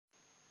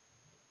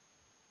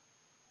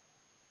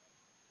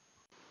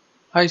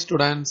Hi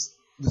students,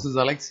 this is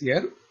Alex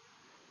here.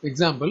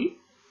 Example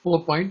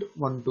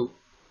 4.12.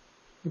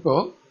 இப்போ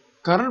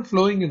current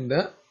flowing in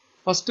the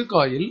first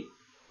coil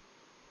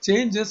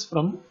changes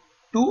from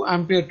 2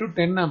 ampere to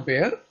 10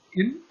 ampere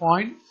in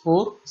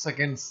 0.4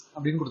 seconds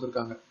அப்படின்னு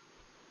கொடுத்திருக்காங்க.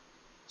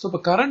 So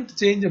இப்போ current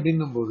change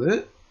அப்படிங்கும்போது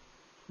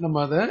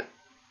நம்ம அதை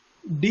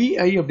di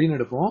அப்படின்னு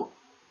எடுப்போம்.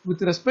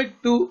 With respect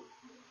to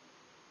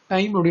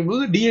time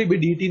அப்படிங்கும்போது di by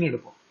dt ன்னு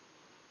எடுப்போம்.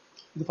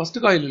 இது first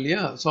coil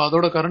இல்லையா, ஸோ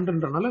அதோட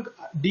கரண்ட்ன்றனால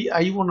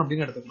di1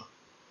 அப்படின்னு எடுத்துக்கலாம்.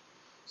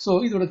 ஸோ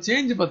இதோட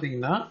சேஞ்ச்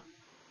பார்த்தீங்கன்னா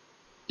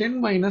 10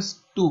 minus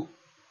 2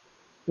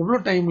 எவ்வளோ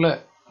டைமில்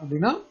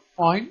அப்படின்னா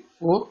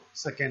 0.4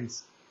 seconds.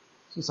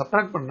 ஸோ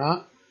சப்ட்ராக்ட் பண்ணால்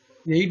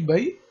 8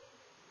 by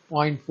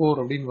 0.4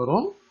 அப்படின்னு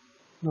வரும்.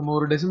 நம்ம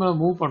ஒரு டெசிமலை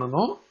மூவ்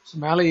பண்ணணும். ஸோ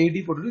மேலே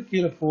 80 போட்டுட்டு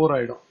கீழே 4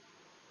 ஆகிடும்.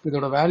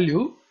 இதோட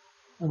வேல்யூ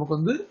நமக்கு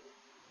வந்து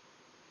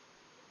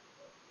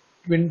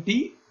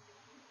 20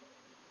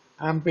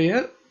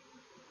 ampere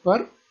per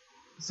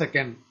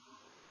second.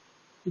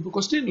 இப்போ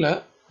கொஸ்டின்ல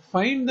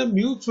find the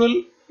mutual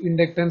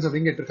inductance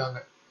அப்படின்னு கேட்டிருக்காங்க.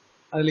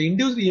 அதில்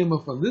induced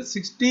EMF வந்து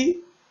 60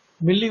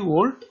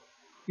 millivolt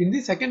in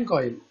the second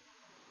coil.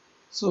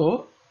 So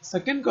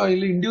second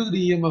coil induced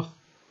EMF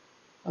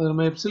அது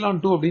நம்ம epsilon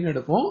 2 அப்படின்னு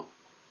எடுப்போம்.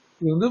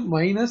 இது வந்து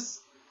minus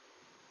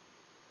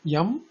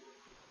m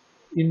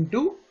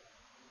into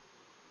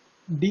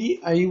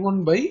di1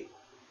 by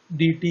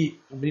dt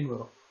அப்படின்னு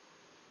வரும்.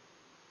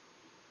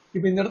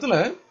 இப்போ இந்த இடத்துல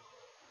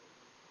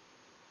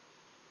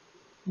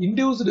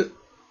induced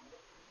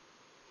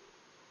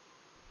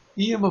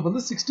EMF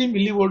வந்து 60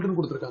 millivoltனு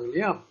கொடுத்திருக்காங்க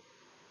இல்லையா.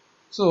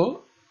 ஸோ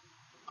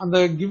அந்த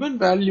given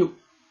வேல்யூ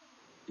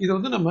இது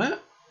வந்து நம்ம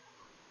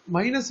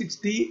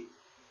 -60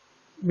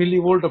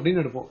 millivolt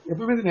அப்படின்னு எடுப்போம்.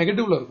 எப்பவுமே இது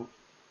நெகட்டிவ்ல இருக்கும்.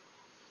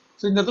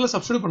 ஸோ இந்த இடத்துல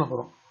சப்ஸ்டிட்யூட் பண்ண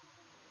போறோம்.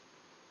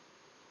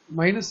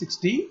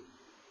 -60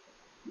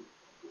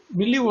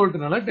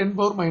 millivoltனால 10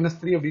 power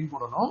 -3 அப்படின்னு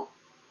போடணும்.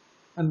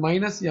 அண்ட்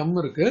 -m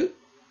இருக்கு.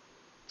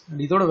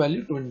 அண்ட் இதோட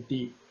வேல்யூ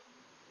 20.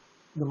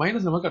 இந்த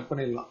மைனஸ் நம்ம கட்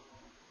பண்ணிடலாம்.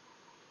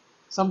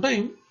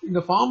 சம்டைம் இந்த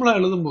ஃபார்முலா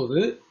எழுதும்போது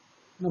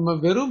நம்ம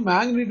வெறும்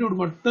மேக்னிடியூட்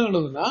மட்டும்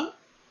எழுதுனா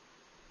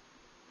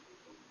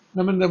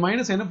நம்ம இந்த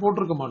மைனஸ் சைனை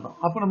போட்டிருக்க மாட்டோம்.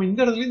 அப்போ நம்ம இந்த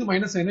இடத்துல இந்த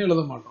மைனஸ் சைனை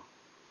எழுத மாட்டோம்.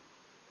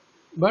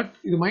 பட்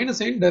இது மைனஸ்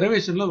சைன்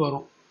டெரிவேஷன்ல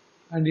வரும்.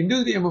 அண்ட்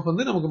இண்டியூஸ்ட் EMF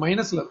வந்து நமக்கு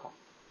மைனஸ்ல இருக்கும்.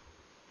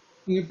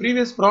 நீங்க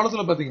ப்ரீவியஸ்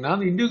ப்ராப்ளத்துல பாத்தீங்கன்னா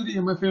அந்த இண்டியூஸ்ட்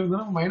EMF வந்து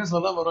நமக்கு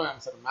மைனஸ்ல தான் வரும்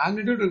ஆன்சர்.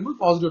 மேக்னிடியூட்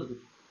இருக்கும்போது பாசிட்டிவ்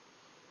எடுக்கணும்.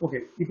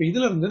 ஓகே, இப்போ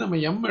இதுல இருந்து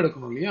நம்ம m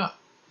எடுக்கணும் இல்லையா.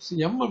 ஸோ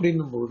m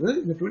அப்படிங்கும் போது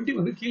இந்த 20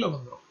 வந்து கீழே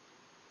வந்துடும்.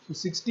 So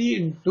 60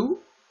 into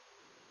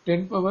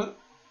 10 power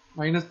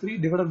 -3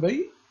 divided by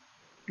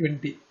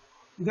 20.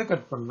 இதை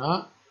கட் பண்ணா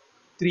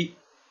 3.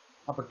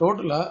 அப்போ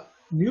டோட்டலா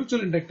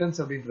மியூச்சுவல்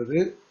இண்டக்டன்ஸ் அப்படின்றது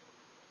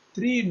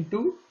 3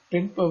 into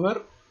 10 power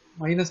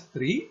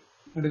 -3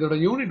 அண்ட் இதோட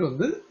யூனிட்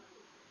வந்து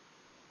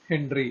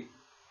ஹென்ரி.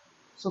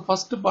 ஸோ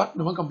ஃபர்ஸ்ட் பார்ட்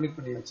நம்ம கம்ப்ளீட்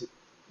பண்ணியாச்சு.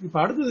 இப்போ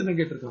அடுத்தது என்ன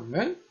கேட்டிருக்காங்க,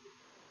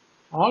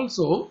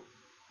 also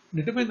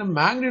determine the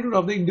magnitude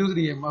of the induced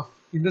EMF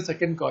in the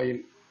second coil.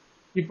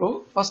 இப்போ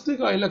ஃபர்ஸ்ட்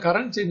காயில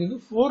கரண்ட் சேஞ்ச் வந்து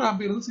 4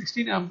 ஆம்பியர் இருந்து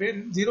 16 ஆம்பியர்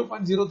in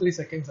 0.03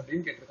 seconds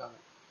அப்படின்னு கேட்டிருக்காங்க.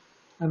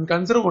 And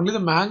consider only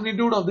the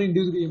magnitude of the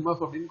induced EMF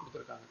அப்படின்னு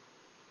கொடுத்துருக்காங்க.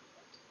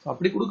 ஸோ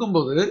அப்படி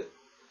கொடுக்கும்போது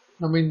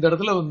நம்ம இந்த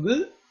இடத்துல வந்து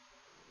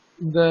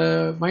இந்த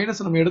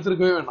மைனஸ் நம்ம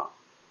எடுத்துருக்கவே வேண்டாம்.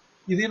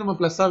 இதையும் நம்ம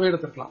பிளஸ்ஸாவே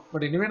எடுத்துருக்கலாம்.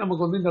 பட் இனிமே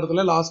நமக்கு வந்து இந்த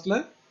இடத்துல லாஸ்ட்ல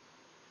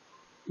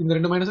இந்த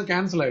ரெண்டு மைனஸும்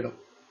கேன்சல் ஆகிடும்.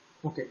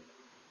 ஓகே,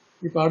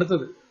 இப்போ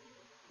அடுத்தது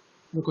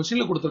இந்த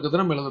கொஸ்டின்ல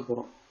கொடுத்துருக்கிறத நம்ம எழுத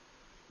போறோம்.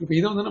 இப்போ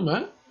இதை வந்து நம்ம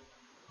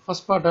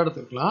ஃபர்ஸ்ட் பார்ட்டா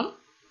எடுத்துக்கலாம்.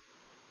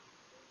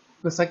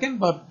 இந்த செகண்ட்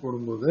பார்ட்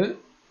போடும்போது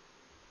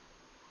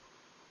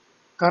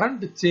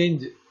current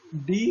change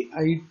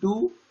di2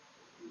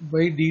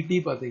 by dt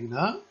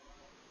பார்த்தீங்கன்னா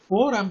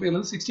 4 ஆம்பியர்ல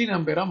இருந்து 16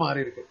 ஆம்பியரா மாறி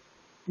இருக்கு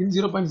in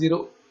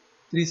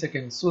 0.03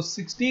 seconds. So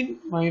 16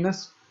 minus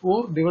 4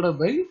 divided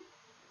by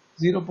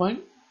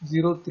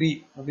 0.03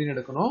 அப்படின்னு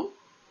எடுக்கணும்.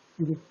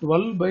 இது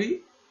 12 by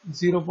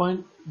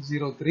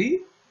 0.03.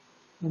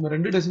 நம்ம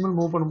ரெண்டு டெசிமல்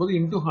மூவ் பண்ணும்போது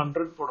இன்டூ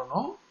 100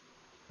 போடணும்.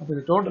 அப்போ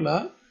இது டோட்டலா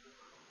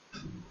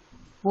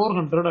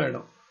 400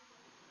 ஆயிடும்.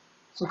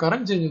 ஸோ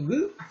கரண்ட் சேஞ்ச் வந்து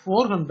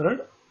 400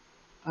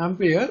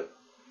 ஆம்பியர்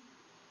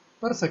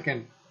பர்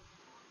செகண்ட்.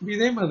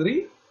 இதே மாதிரி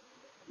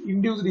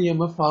இண்டியூஸ்ட்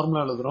EMF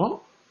ஃபார்முலா எழுதுறோம்.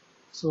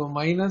 So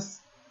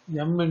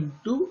 -m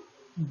into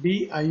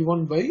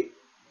di1 by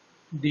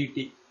dt.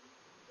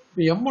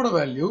 இப்போ m ஓட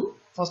வேல்யூ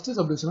ஃபர்ஸ்ட்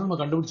சப்டிவிஷனை நம்ம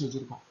கண்டுபிடிச்சு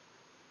வச்சிருக்கோம்.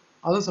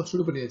 அதை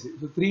சப்ஸ்டிட்யூட் பண்ணியாச்சு.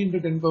 So 3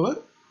 into 10 power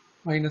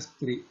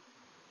 -3.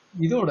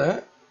 இதோட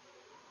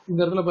இந்த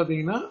இடத்துல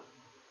பார்த்தீங்கன்னா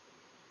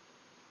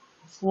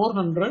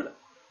 400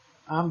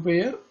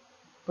 ஆம்பியர்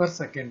பர்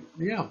செகண்ட்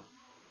இல்லையா,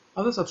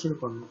 அதை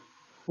சப்ஸ்டிட்யூட் பண்ணணும்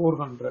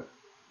 400.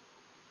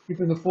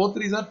 இப்போ இந்த 4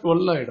 3s are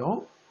 12 ஆயிடும்.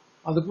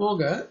 அது போக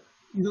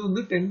இது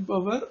வந்து 10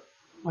 power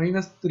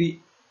 -3.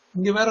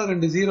 இங்க வேற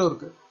ரெண்டு 0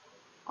 இருக்கு,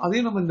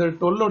 அதையும் நம்ம இந்த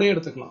 12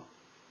 எடுத்துக்கலாம்.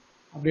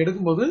 அப்படி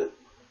எடுக்கும்போது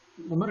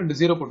நம்ம ரெண்டு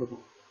 0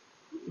 போட்டுக்கணும்.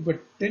 இப்போ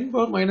 10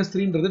 power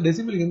 -3ன்றது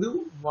டெசிமலுக்கு வந்து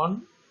 1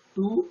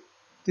 2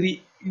 3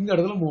 இந்த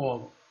இடத்துல மூவ்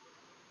ஆகும்.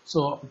 ஸோ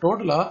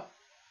டோட்டலா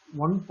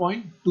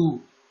 1.2.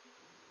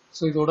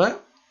 ஸோ இதோட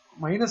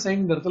மைனஸ்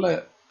சைன் இந்த இடத்துல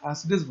as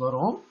it is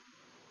வரும்.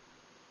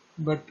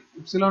 பட்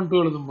எப்சிலான்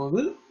 2 எழுதும்போது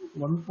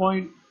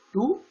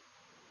 1.2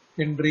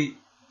 ஹென்ரி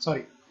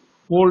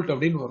வோல்ட்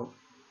அப்படின்னு வரும்.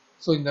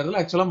 ஸோ இந்த இடத்துல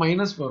ஆக்சுவலாக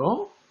மைனஸ்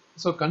வரும்.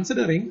 ஸோ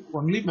கன்சிடரிங்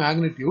ஒன்லி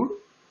மேக்னிடியூட்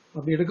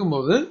அப்படி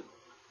எடுக்கும்போது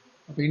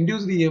அப்போ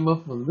இன்டியூஸ்டு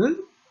இஎம்எஃப் வந்து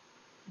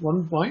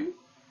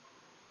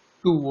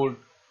 1.2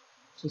 வோல்ட்.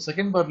 ஸோ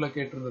செகண்ட் பார்ட்டில்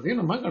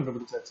கேட்டிருந்ததையும் நம்ம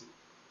கண்டுபிடிச்சாச்சு.